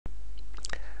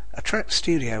Attract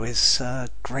Studio is a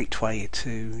great way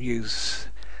to use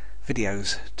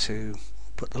videos to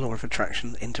put the law of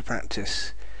attraction into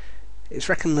practice. It's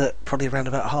reckoned that probably around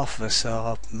about half of us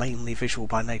are mainly visual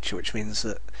by nature, which means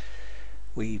that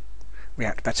we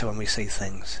react better when we see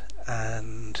things.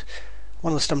 And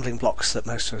one of the stumbling blocks that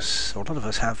most of us, or a lot of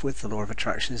us, have with the law of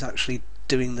attraction is actually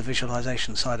doing the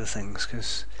visualization side of things,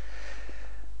 because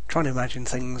trying to imagine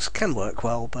things can work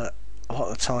well, but a lot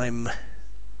of the time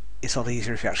it's a lot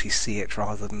easier if you actually see it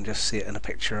rather than just see it in a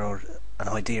picture or an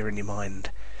idea in your mind.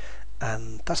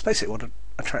 And that's basically what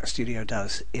Attract Studio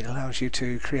does. It allows you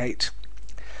to create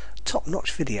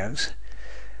top-notch videos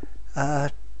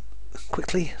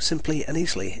quickly, simply and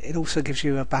easily. It also gives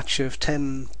you a batch of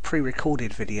 10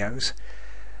 pre-recorded videos,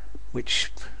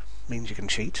 which means you can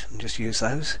cheat and just use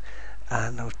those.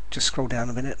 And I'll just scroll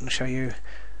down a minute and show you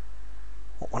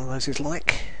what one of those is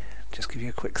like. Just give you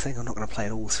a quick thing. I'm not going to play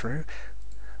it all through.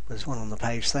 There's one on the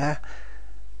page there,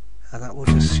 and that will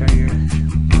just show you.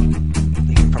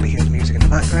 You can probably hear the music in the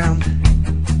background.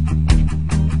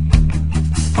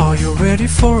 Are you ready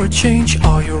for a change?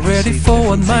 Are you ready for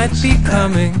what might be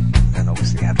coming? And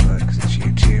obviously the advert, because it's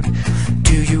YouTube.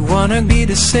 Do you wanna be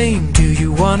the same? Do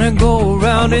you wanna go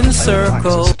around in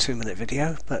circles? It's a 2-minute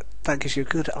video, but that gives you a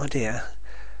good idea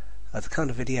of the kind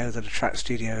of video that Attract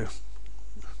Studio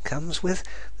comes with.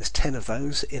 There's 10 of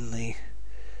those in the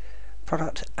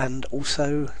product, and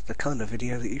also the kind of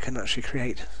video that you can actually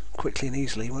create quickly and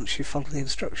easily once you follow the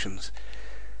instructions.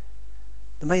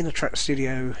 The main Attract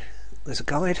Studio, there's a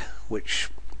guide which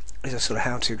is a sort of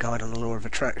how-to guide on the law of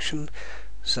attraction,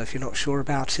 so if you're not sure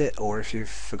about it, or if you've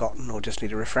forgotten or just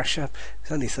need a refresher,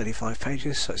 it's only 35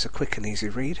 pages, so it's a quick and easy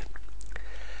read.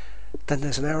 Then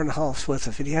there's an hour and a half's worth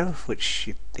of video, which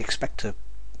you'd expect a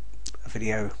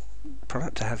video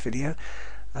product to have video,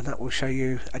 and that will show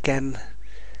you again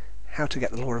how to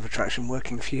get the law of attraction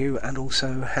working for you, and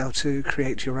also how to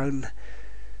create your own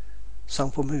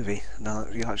sample movie. Now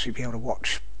you'll actually be able to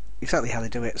watch exactly how they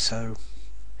do it, so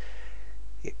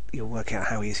you'll work out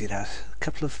how easy it is. A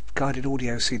couple of guided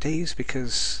audio CDs,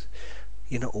 because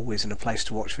you're not always in a place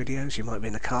to watch videos. You might be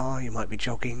in a car, you might be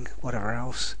jogging, whatever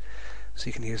else, so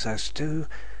you can use those to do.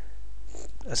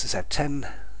 As I said, 10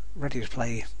 ready to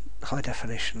play high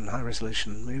definition, high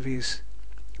resolution movies,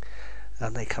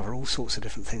 and they cover all sorts of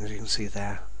different things you can see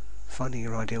there. Finding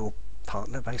your ideal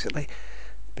partner, basically,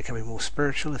 becoming more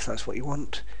spiritual if that's what you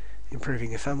want, improving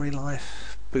your family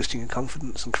life, boosting your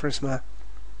confidence and charisma,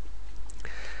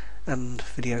 and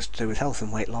videos to do with health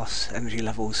and weight loss, energy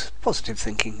levels, positive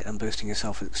thinking, and boosting your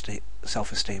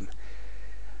self-esteem.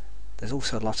 There's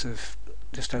also a lot of,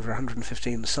 just over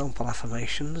 115 sample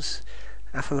affirmations.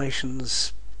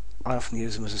 Affirmations, I often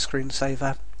use them as a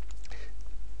screensaver,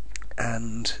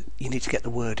 and you need to get the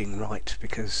wording right,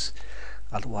 because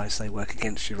otherwise they work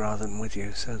against you rather than with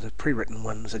you. So the pre-written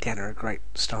ones again are a great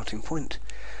starting point.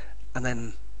 And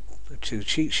then the 2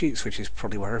 cheat sheets, which is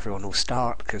probably where everyone will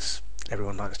start, because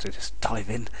everyone likes to just dive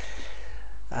in,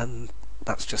 and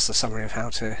that's just a summary of how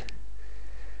to,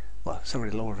 well, summary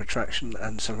of the law of attraction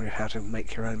and summary of how to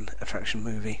make your own attraction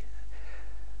movie,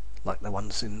 like the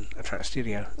ones in Attract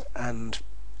Studio. And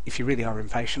if you really are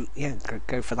impatient, yeah,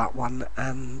 go for that one,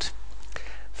 and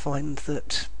find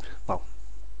that, well,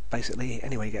 basically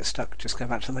anyway you get stuck, just go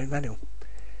back to the main manual.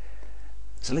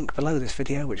 There's a link below this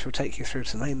video which will take you through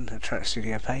to the main Attract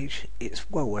Studio page. It's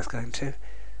well worth going to.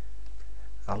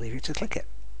 I'll leave you to click it.